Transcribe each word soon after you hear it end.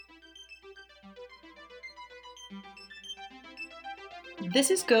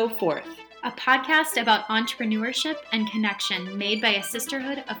This is Go Forth, a podcast about entrepreneurship and connection made by a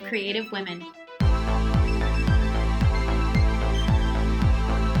sisterhood of creative women.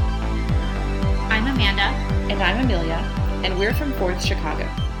 I'm Amanda. And I'm Amelia, and we're from Forth, Chicago.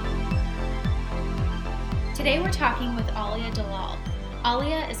 Today we're talking with Alia Dalal.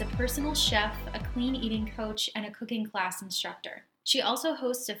 Alia is a personal chef, a clean eating coach, and a cooking class instructor. She also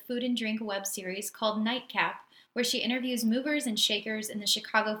hosts a food and drink web series called Nightcap, where she interviews movers and shakers in the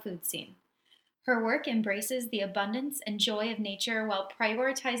Chicago food scene. Her work embraces the abundance and joy of nature while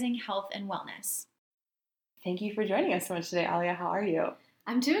prioritizing health and wellness. Thank you for joining us so much today, Alia. How are you?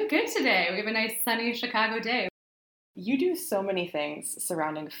 I'm doing good today. We have a nice sunny Chicago day. You do so many things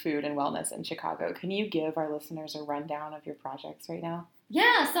surrounding food and wellness in Chicago. Can you give our listeners a rundown of your projects right now?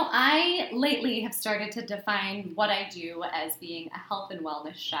 Yeah, so I lately have started to define what I do as being a health and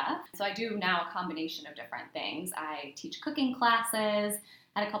wellness chef. So I do now a combination of different things. I teach cooking classes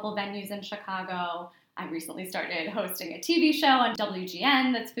at a couple venues in Chicago. I recently started hosting a TV show on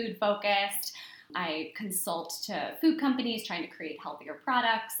WGN that's food focused. I consult to food companies trying to create healthier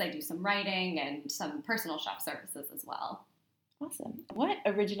products. I do some writing and some personal chef services as well. Awesome. What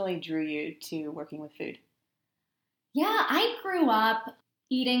originally drew you to working with food? Yeah, I grew up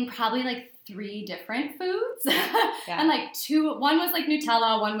eating probably like 3 different foods. And like one was like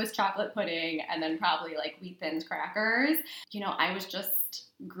Nutella, one was chocolate pudding, and then probably like wheat thins crackers. I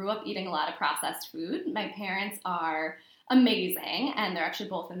grew up eating a lot of processed food. My parents are amazing, and they're actually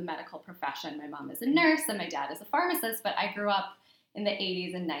both in the medical profession. My mom is a nurse and my dad is a pharmacist, but I grew up in the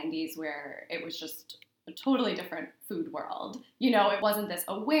 80s and 90s where it was just a totally different food world. It wasn't this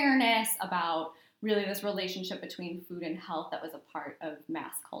awareness about really this relationship between food and health that was a part of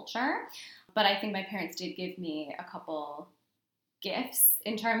mass culture. But I think my parents did give me a couple gifts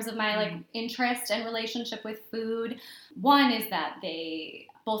in terms of my interest and relationship with food. One is that they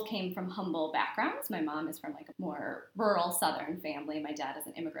both came from humble backgrounds. My mom is from like a more rural southern family. My dad is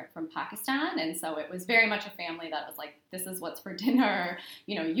an immigrant from Pakistan. And so it was very much a family that was like, this is what's for dinner.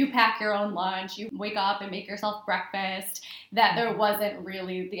 You pack your own lunch, you wake up and make yourself breakfast. That there wasn't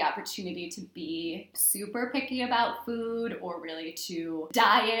really the opportunity to be super picky about food or really to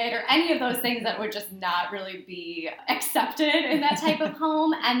diet or any of those things that would just not really be accepted in that type of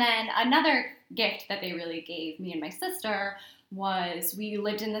home. And then another gift that they really gave me and my sister was we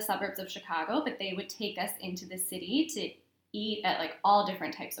lived in the suburbs of Chicago, but they would take us into the city to eat at like all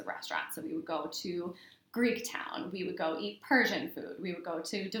different types of restaurants. So we would go to Greek Town, we would go eat Persian food, we would go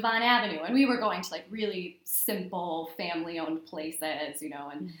to Devon Avenue, and we were going to like really simple family-owned places,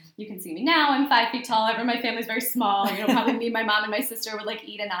 and you can see me now, I'm 5 feet tall, everyone in my family's very small, probably me, my mom, and my sister would like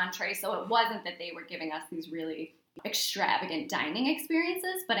eat an entree, so it wasn't that they were giving us these really extravagant dining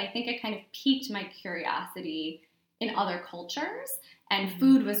experiences, but I think it kind of piqued my curiosity in other cultures, and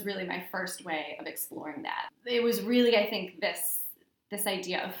food was really my first way of exploring that. It was really, I think, this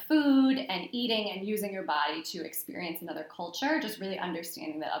idea of food and eating and using your body to experience another culture, just really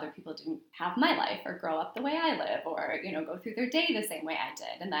understanding that other people didn't have my life or grow up the way I live or, go through their day the same way I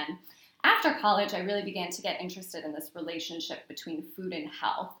did. And then after college, I really began to get interested in this relationship between food and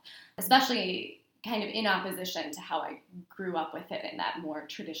health, especially kind of in opposition to how I grew up with it in that more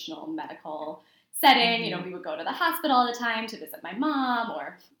traditional medical setting. We would go to the hospital all the time to visit my mom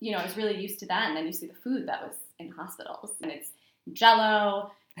or, I was really used to that. And then you see the food that was in hospitals and it's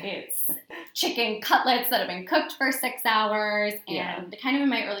Jell-O, it's chicken cutlets that have been cooked for 6 hours. And kind of in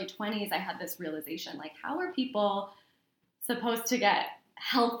my early 20s, I had this realization, like, how are people supposed to get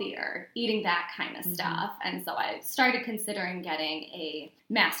healthier eating that kind of stuff? And so I started considering getting a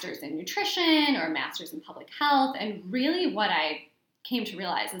master's in nutrition or a master's in public health. And really what I came to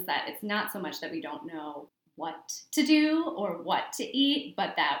realize is that it's not so much that we don't know what to do or what to eat,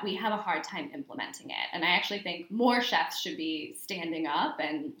 but that we have a hard time implementing it. And I actually think more chefs should be standing up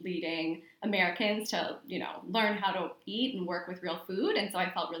and leading Americans to, learn how to eat and work with real food. And so I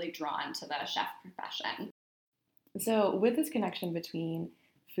felt really drawn to the chef profession. So with this connection between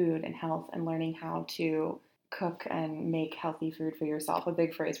food and health and learning how to cook and make healthy food for yourself, a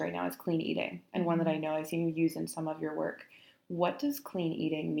big phrase right now is clean eating, and one that I know I've seen you use in some of your work. What does clean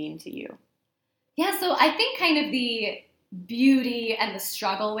eating mean to you? Yeah, so I think kind of the beauty and the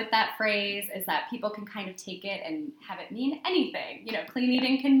struggle with that phrase is that people can kind of take it and have it mean anything. Clean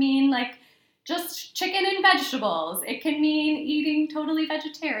eating can mean like just chicken and vegetables. It can mean eating totally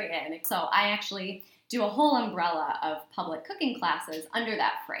vegetarian. So I actually do a whole umbrella of public cooking classes under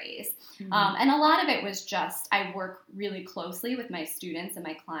that phrase. And a lot of it was just, I work really closely with my students and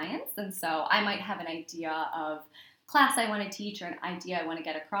my clients. And so I might have an idea of class I want to teach or an idea I want to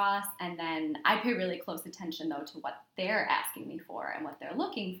get across. And then I pay really close attention, though, to what they're asking me for and what they're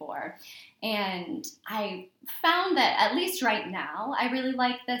looking for. And I found that, at least right now, I really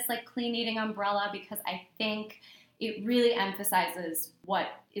like this like clean eating umbrella because I think it really emphasizes what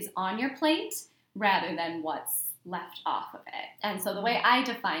is on your plate rather than what's left off of it. And so the way I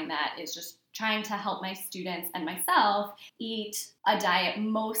define that is just trying to help my students and myself eat a diet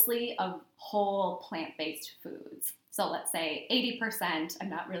mostly of whole plant-based foods. So let's say 80%, I'm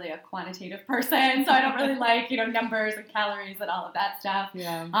not really a quantitative person, so I don't really like, numbers and calories and all of that stuff.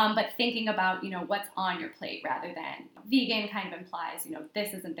 Yeah. But thinking about, what's on your plate rather than vegan kind of implies,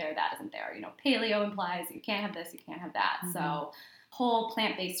 this isn't there, that isn't there. Paleo implies you can't have this, you can't have that. Mm-hmm. So whole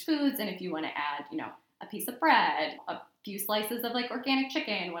plant-based foods, and if you want to add, a piece of bread, a few slices of like organic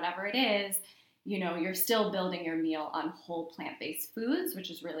chicken, whatever it is, you're still building your meal on whole plant-based foods,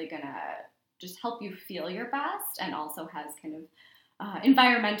 which is really going to just help you feel your best and also has kind of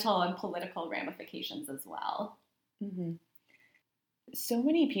environmental and political ramifications as well. Mm-hmm. So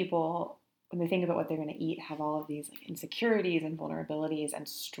many people, when they think about what they're going to eat, have all of these like insecurities and vulnerabilities and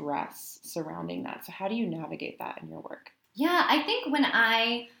stress surrounding that. So how do you navigate that in your work? Yeah, I think when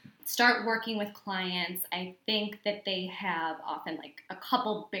I start working with clients, I think that they have often like a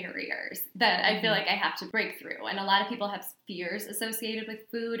couple barriers that I feel like I have to break through. And a lot of people have fears associated with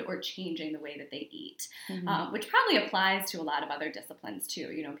food or changing the way that they eat, which probably applies to a lot of other disciplines too.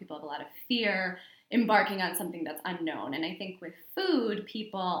 People have a lot of fear embarking on something that's unknown. And I think with food,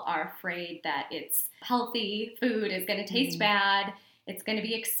 people are afraid that it's healthy food is going to taste bad, it's going to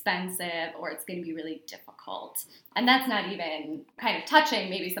be expensive, or it's going to be really difficult. And that's not even kind of touching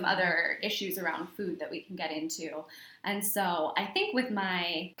maybe some other issues around food that we can get into. And so I think with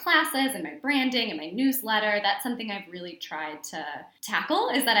my classes and my branding and my newsletter, that's something I've really tried to tackle,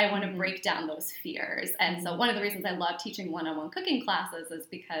 is that I want to break down those fears. And so one of the reasons I love teaching one-on-one cooking classes is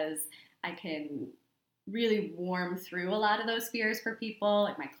because I can really warm through a lot of those fears for people.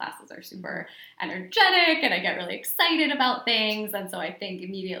 Like my classes are super energetic and I get really excited about things. And so I think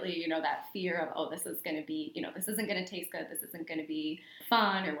immediately, that fear of, oh, this is going to be, this isn't going to taste good. This isn't going to be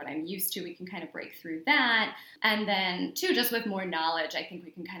fun or what I'm used to. We can kind of break through that. And then too, just with more knowledge, I think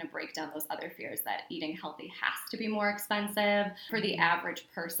we can kind of break down those other fears that eating healthy has to be more expensive. For the average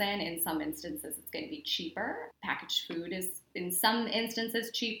person, in some instances, it's going to be cheaper. Packaged food is in some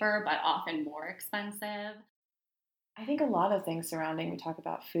instances cheaper, but often more expensive. I think a lot of things surrounding, we talk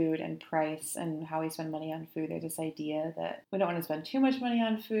about food and price and how we spend money on food. There's this idea that we don't want to spend too much money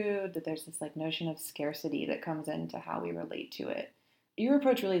on food, that there's this like notion of scarcity that comes into how we relate to it. Your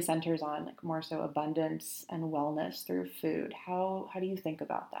approach really centers on like more so abundance and wellness through food. How do you think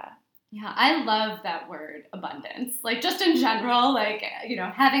about that? Yeah, I love that word, abundance. Like just in general, like,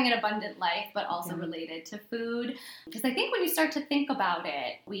 having an abundant life, but also related to food. Because I think when you start to think about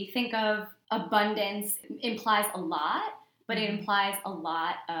it, we think of abundance implies a lot, but it implies a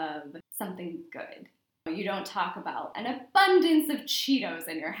lot of something good. You don't talk about an abundance of Cheetos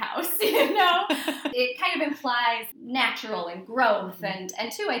in your house, It kind of implies natural and growth. And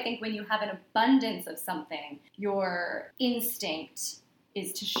too, I think when you have an abundance of something, your instinct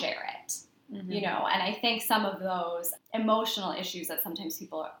is to share it, and I think some of those emotional issues that sometimes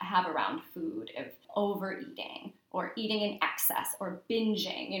people have around food, of overeating or eating in excess or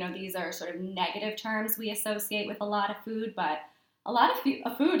binging, these are sort of negative terms we associate with a lot of food, but a lot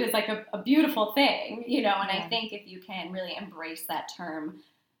of food is like a beautiful thing, and I think if you can really embrace that term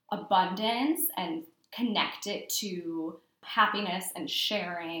abundance and connect it to happiness and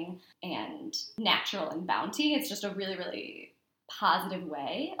sharing and natural and bounty, it's just a really, really positive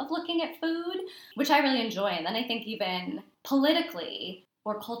way of looking at food, which I really enjoy. And then I think even politically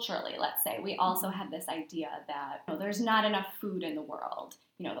or culturally, let's say, we also have this idea that there's not enough food in the world.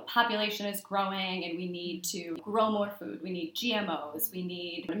 The population is growing and we need to grow more food. We need GMOs. We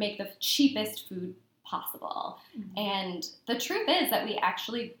need to make the cheapest food possible. And the truth is that we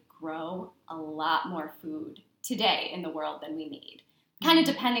actually grow a lot more food today in the world than we need. Kind of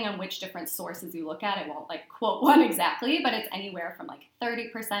depending on which different sources you look at. I won't quote one exactly, but it's anywhere from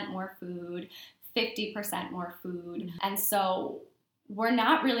 30% more food, 50% more food. And so we're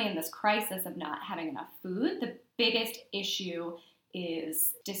not really in this crisis of not having enough food. The biggest issue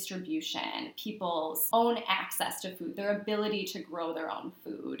is distribution, people's own access to food, their ability to grow their own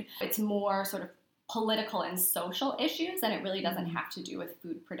food. It's more sort of political and social issues, and it really doesn't have to do with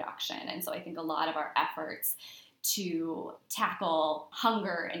food production. And so I think a lot of our efforts to tackle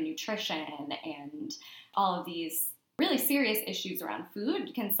hunger and nutrition and all of these really serious issues around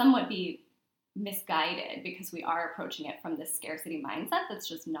food can somewhat be misguided because we are approaching it from this scarcity mindset that's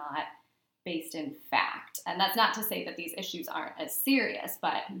just not based in fact. And that's not to say that these issues aren't as serious,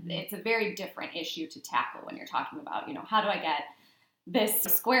 but it's a very different issue to tackle when you're talking about, how do I get this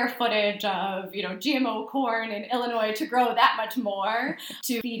square footage of, GMO corn in Illinois to grow that much more,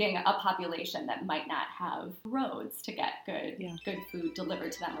 to feeding a population that might not have roads to get good food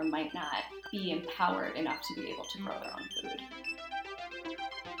delivered to them, or might not be empowered enough to be able to grow their own food.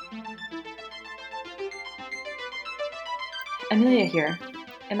 Amelia here.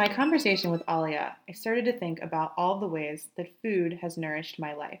 In my conversation with Alia, I started to think about all the ways that food has nourished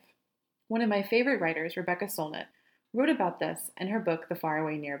my life. One of my favorite writers, Rebecca Solnit, wrote about this in her book, The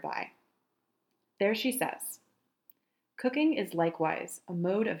Faraway Nearby. There she says, "Cooking is likewise a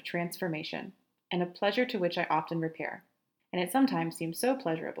mode of transformation and a pleasure to which I often repair, and it sometimes seems so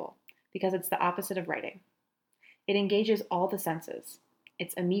pleasurable because it's the opposite of writing. It engages all the senses,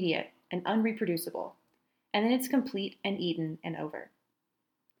 it's immediate and unreproducible, and then it's complete and eaten and over.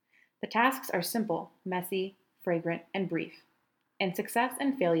 The tasks are simple, messy, fragrant, and brief, and success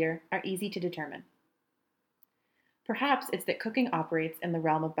and failure are easy to determine. Perhaps it's that cooking operates in the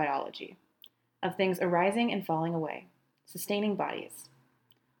realm of biology, of things arising and falling away, sustaining bodies,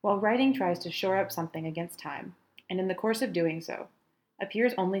 while writing tries to shore up something against time, and in the course of doing so,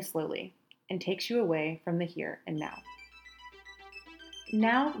 appears only slowly and takes you away from the here and now."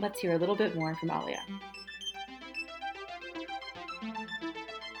 Now, let's hear a little bit more from Alia.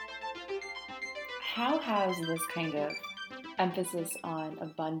 How has this kind of emphasis on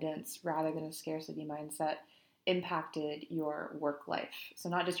abundance rather than a scarcity mindset impacted your work life? So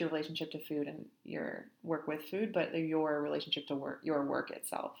not just your relationship to food and your work with food, but your relationship to your work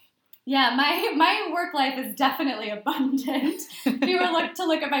itself. Yeah, my work life is definitely abundant. If you were to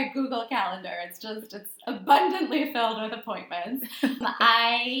look at my Google Calendar, it's abundantly filled with appointments.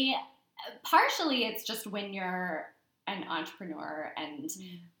 Partially it's just when you're an entrepreneur and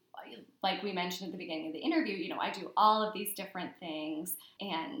like we mentioned at the beginning of the interview, I do all of these different things,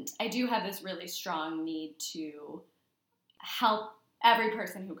 and I do have this really strong need to help every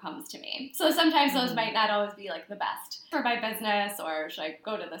person who comes to me. So sometimes those might not always be the best for my business, or should I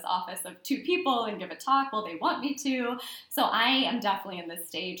go to this office of 2 people and give a talk? Well, they want me to. So I am definitely in this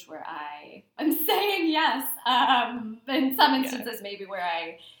stage where I'm saying yes. In some instances, maybe where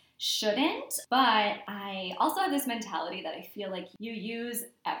I shouldn't, but I also have this mentality that I feel like you use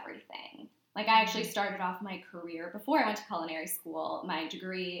everything. I actually started off my career before I went to culinary school. My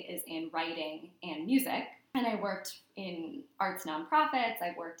degree is in writing and music, and I worked in arts nonprofits.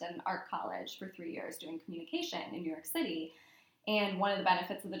 I worked in art college for 3 years doing communication in New York City, and one of the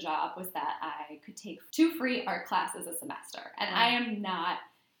benefits of the job was that I could take 2 free art classes a semester, and I am not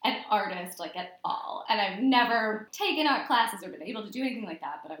an artist at all, and I've never taken art classes or been able to do anything like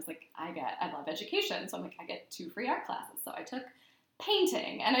that, but I was I love education, so I get 2 free art classes. So I took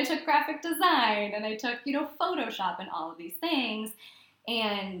painting, and I took graphic design, and I took Photoshop and all of these things,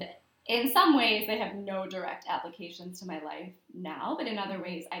 and in some ways they have no direct applications to my life now, but in other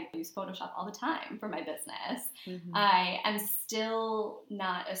ways I use Photoshop all the time for my business. I am still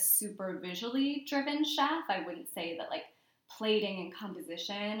not a super visually driven chef. I wouldn't say that plating and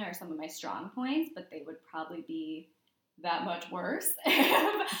composition are some of my strong points, but they would probably be that much worse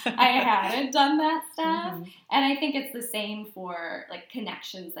if I hadn't done that stuff. And I think it's the same for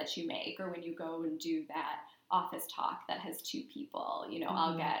connections that you make, or when you go and do that office talk that has 2 people,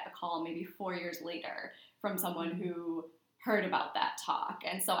 I'll get a call maybe 4 years later from someone who heard about that talk.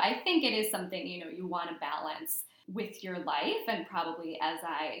 And so I think it is something, you want to balance with your life. And probably as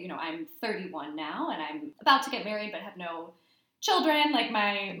I'm 31 now, and I'm about to get married but have no children,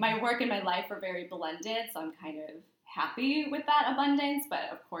 my work and my life are very blended, so I'm kind of happy with that abundance,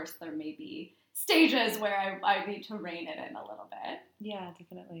 but of course there may be stages where I need to rein it in a little bit. Yeah,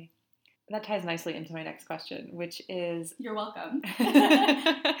 definitely. That ties nicely into my next question, which is... You're welcome.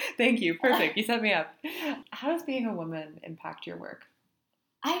 Thank you. Perfect. You set me up. How does being a woman impact your work?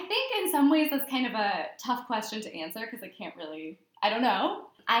 I think in some ways that's kind of a tough question to answer because I don't know.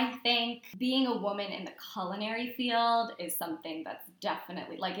 I think being a woman in the culinary field is something that's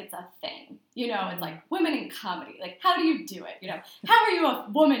definitely, it's a thing. It's women in comedy. How do you do it? How are you a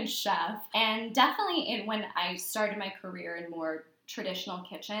woman chef? And definitely when I started my career in more traditional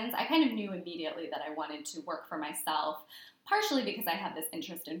kitchens, I kind of knew immediately that I wanted to work for myself, partially because I had this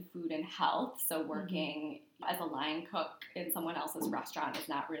interest in food and health. So working as a line cook in someone else's restaurant is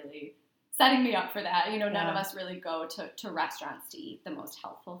not really setting me up for that. None of us really go to restaurants to eat the most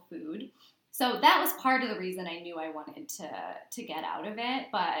healthful food. So that was part of the reason I knew I wanted to get out of it.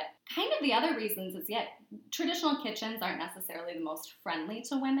 But kind of the other reasons is, traditional kitchens aren't necessarily the most friendly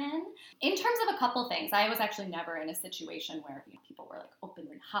to women. In terms of a couple things, I was actually never in a situation where people were like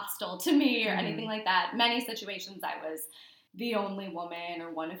openly hostile to me or anything like that. Many situations I was the only woman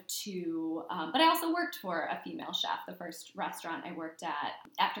or one of two. But I also worked for a female chef. The first restaurant I worked at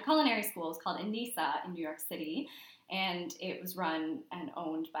after culinary school was called Anissa in New York City. And it was run and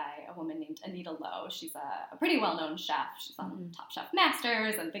owned by a woman named Anita Lowe. She's a pretty well-known chef. She's on Top Chef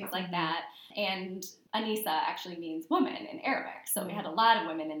Masters and things like that. And Anissa actually means woman in Arabic. So we had a lot of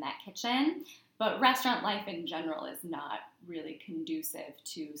women in that kitchen. But restaurant life in general is not really conducive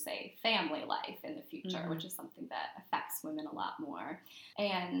to, say, family life in the future, which is something that affects women a lot more.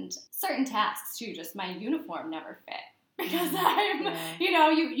 And certain tasks, too, just my uniform never fit. Because they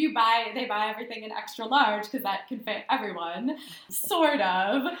buy everything in extra large because that can fit everyone, sort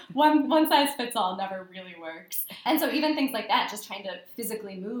of. One size fits all never really works. And so even things like that, just trying to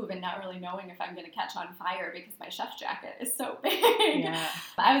physically move and not really knowing if I'm going to catch on fire because my chef's jacket is so big. Yeah.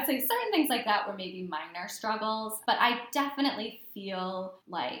 I would say certain things like that were maybe minor struggles, but I definitely feel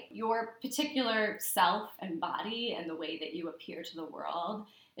like your particular self and body and the way that you appear to the world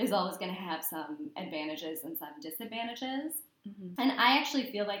is always going to have some advantages and some disadvantages. And I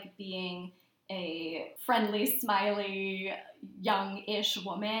actually feel like being a friendly, smiley, young-ish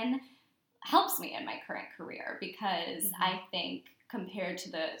woman helps me in my current career because I think compared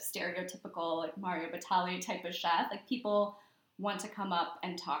to the stereotypical like Mario Batali type of chef, like people want to come up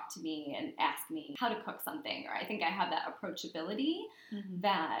and talk to me and ask me how to cook something, or I think I have that approachability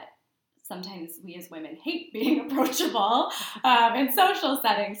that sometimes we as women hate being approachable in social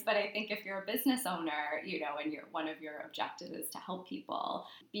settings, but I think if you're a business owner, and one of your objectives is to help people,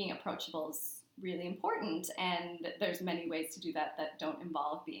 being approachable is really important, and there's many ways to do that don't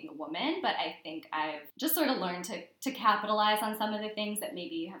involve being a woman, but I think I've just sort of learned to capitalize on some of the things that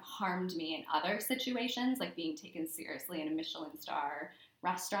maybe have harmed me in other situations, like being taken seriously in a Michelin star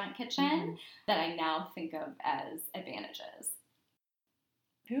restaurant kitchen, that I now think of as advantages.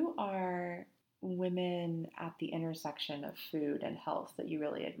 Who are women at the intersection of food and health that you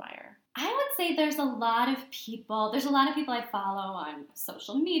really admire? I would say there's a lot of people I follow on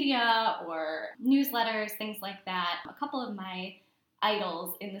social media or newsletters, things like that. A couple of my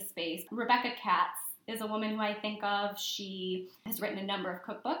idols in the space, Rebecca Katz is a woman who I think of. She has written a number of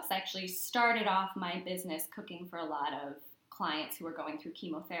cookbooks. I actually started off my business cooking for a lot of clients who were going through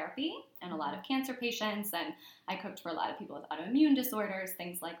chemotherapy and a lot of cancer patients, and I cooked for a lot of people with autoimmune disorders,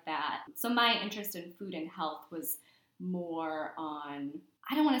 things like that. So my interest in food and health was more on,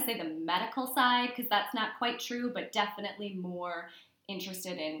 I don't want to say the medical side because that's not quite true, but definitely more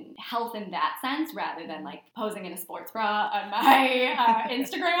interested in health in that sense rather than like posing in a sports bra on my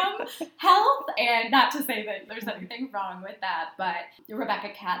Instagram health. And not to say that there's anything wrong with that, but Rebecca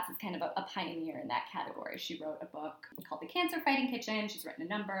Katz is kind of a pioneer in that category. She wrote a book called The Cancer Fighting Kitchen. She's written a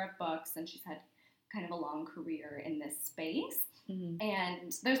number of books and she's had kind of a long career in this space.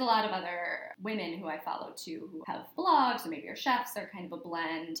 And there's a lot of other women who I follow too who have blogs or maybe are chefs or kind of a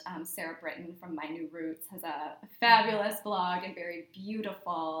blend. Sarah Britton from My New Roots has a fabulous blog and very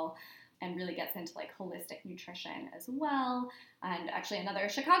beautiful and really gets into like holistic nutrition as well. And actually another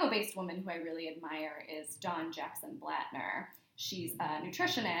Chicago-based woman who I really admire is Dawn Jackson Blattner. She's a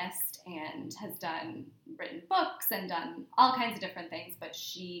nutritionist and has written books and done all kinds of different things, but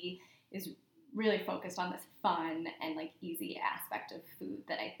she is really focused on this fun and like easy aspect of food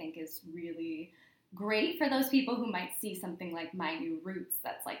that I think is really great for those people who might see something like My New Roots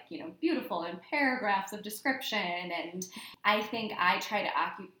that's like, beautiful and paragraphs of description. And I think I try to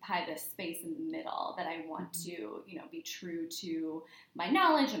occupy this space in the middle that I want to, be true to my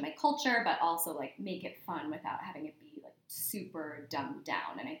knowledge and my culture, but also like make it fun without having it be like super dumbed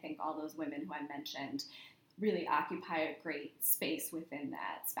down. And I think all those women who I mentioned really occupy a great space within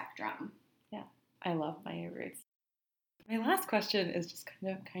that spectrum. Yeah, I love My New Roots. My last question is just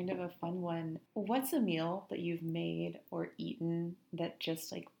kind of a fun one. What's a meal that you've made or eaten that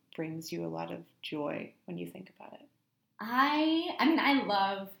just like brings you a lot of joy when you think about it? I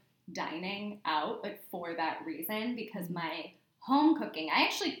love dining out, like for that reason, because my home cooking, I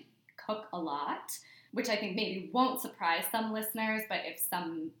actually cook a lot, which I think maybe won't surprise some listeners, but if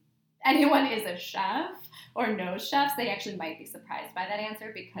anyone is a chef or knows chefs, they actually might be surprised by that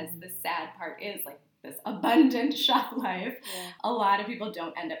answer because the sad part is like this abundant chef life. Yeah. A lot of people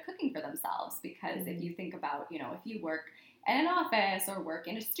don't end up cooking for themselves because if you think about, if you work at an office or work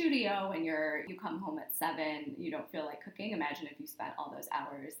in a studio and you come home at 7, you don't feel like cooking. Imagine if you spent all those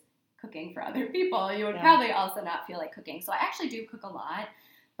hours cooking for other people, you would probably also not feel like cooking. So I actually do cook a lot,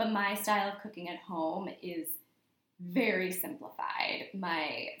 But my style of cooking at home is very simplified.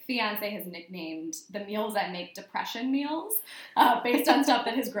 My fiance has nicknamed the meals I make depression meals, based on stuff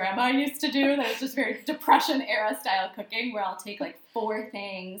that his grandma used to do. That was just very depression era style cooking, where I'll take like 4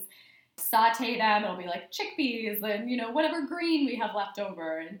 things, saute them. It'll be like chickpeas and, whatever green we have left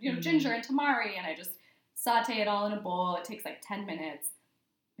over, and, ginger and tamari, and I just saute it all in a bowl. It takes like 10 minutes.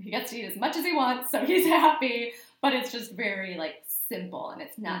 He gets to eat as much as he wants, so he's happy, but it's just very like simple, and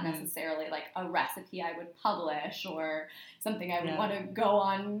it's not necessarily like a recipe I would publish or something I would want to go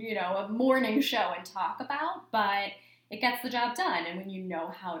on, a morning show and talk about, but it gets the job done. And when you know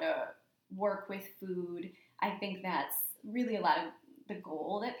how to work with food, I think that's really a lot of the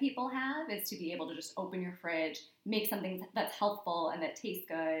goal that people have, is to be able to just open your fridge, make something that's helpful and that tastes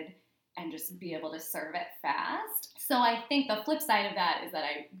good, and just be able to serve it fast. So I think the flip side of that is that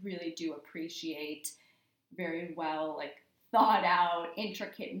I really do appreciate very well, like, thought out,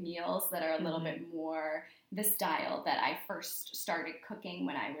 intricate meals that are a little bit more the style that I first started cooking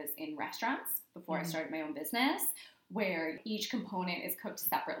when I was in restaurants before I started my own business, where each component is cooked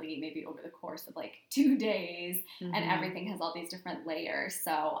separately, maybe over the course of like 2 days, and everything has all these different layers.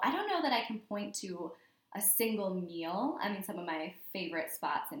 So I don't know that I can point to a single meal. I mean, some of my favorite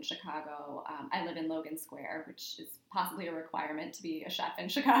spots in Chicago, I live in Logan Square, which is possibly a requirement to be a chef in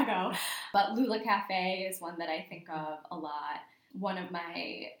Chicago, but Lula Cafe is one that I think of a lot. One of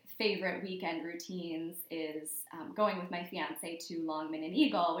my favorite weekend routines is going with my fiance to Longman and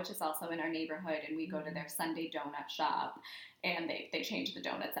Eagle, which is also in our neighborhood, and we go to their Sunday donut shop, and they change the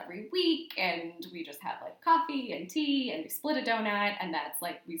donuts every week, and we just have like coffee and tea, and we split a donut, and that's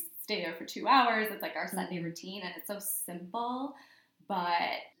like, we stay there for 2 hours. It's like our Sunday routine, and it's so simple,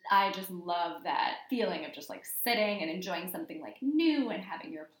 but I just love that feeling of just like sitting and enjoying something like new and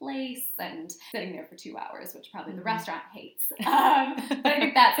having your place and sitting there for 2 hours, which probably the restaurant hates. But I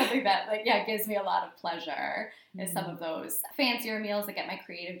think that's something that gives me a lot of pleasure, is some of those fancier meals that get my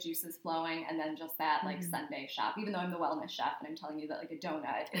creative juices flowing, and then just that like Sunday shop. Even though I'm the wellness chef and I'm telling you that like a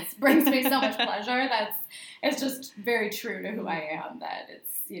donut, it brings me so much pleasure. It's just very true to who I am, that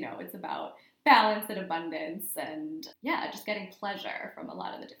it's about balance and abundance, and just getting pleasure from a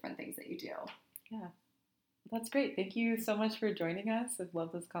lot of the different things that you do. Yeah. That's great. Thank you so much for joining us. I've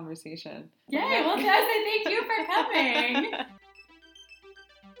loved this conversation. Yay! Well, Jess, thank you for coming.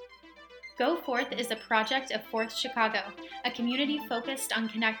 Go Forth is a project of Forth Chicago, a community focused on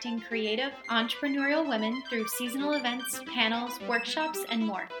connecting creative, entrepreneurial women through seasonal events, panels, workshops, and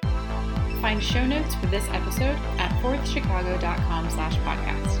more. Find show notes for this episode at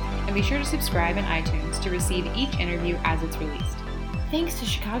forthchicago.com/podcast. And be sure to subscribe in iTunes to receive each interview as it's released. Thanks to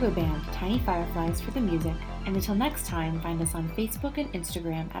Chicago band Tiny Fireflies for the music. And until next time, find us on Facebook and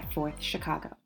Instagram at Forth Chicago.